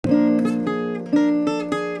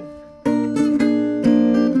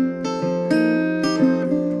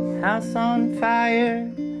on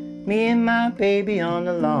fire, me and my baby on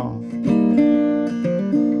the lawn.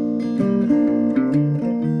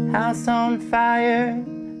 House on fire,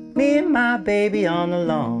 me and my baby on the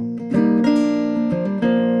lawn.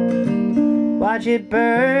 Watch it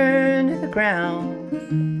burn to the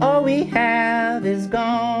ground, all we have is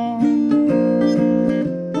gone.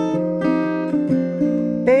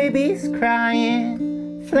 Baby's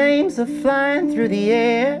crying, flames are flying through the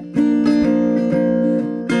air.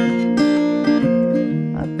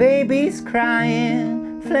 My baby's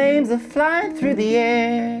crying, flames are flying through the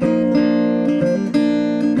air.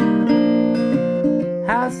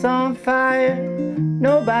 House on fire,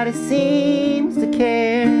 nobody seems to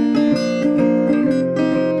care.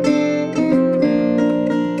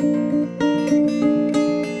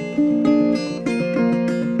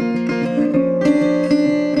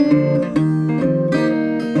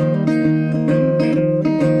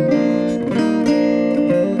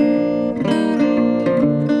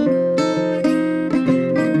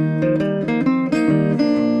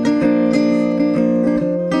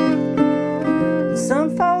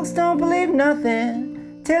 Some folks don't believe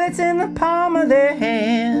nothing till it's in the palm of their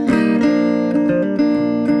hand.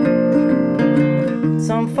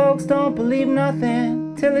 Some folks don't believe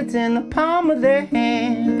nothing till it's in the palm of their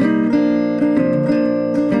hand.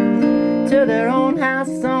 Till their own house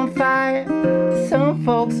is on fire, some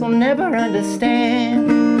folks will never understand.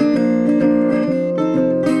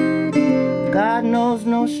 God knows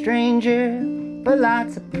no stranger, but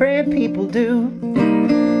lots of praying people do.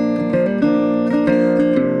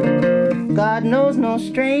 God knows no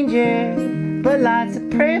stranger, but lots of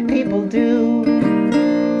praying people do.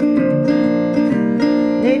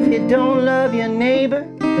 If you don't love your neighbor,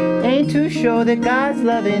 ain't too sure that God's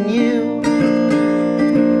loving you.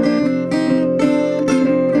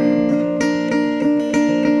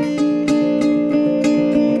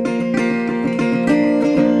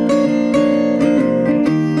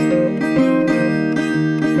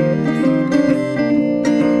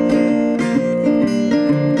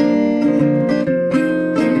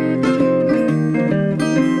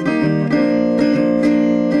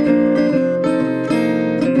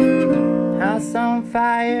 House on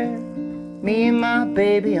fire, me and my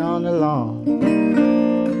baby on the lawn.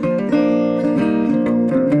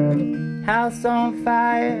 House on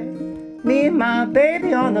fire, me and my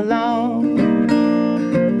baby on the lawn.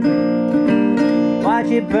 Watch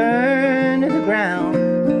it burn to the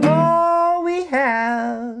ground, all we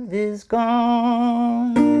have is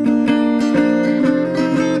gone.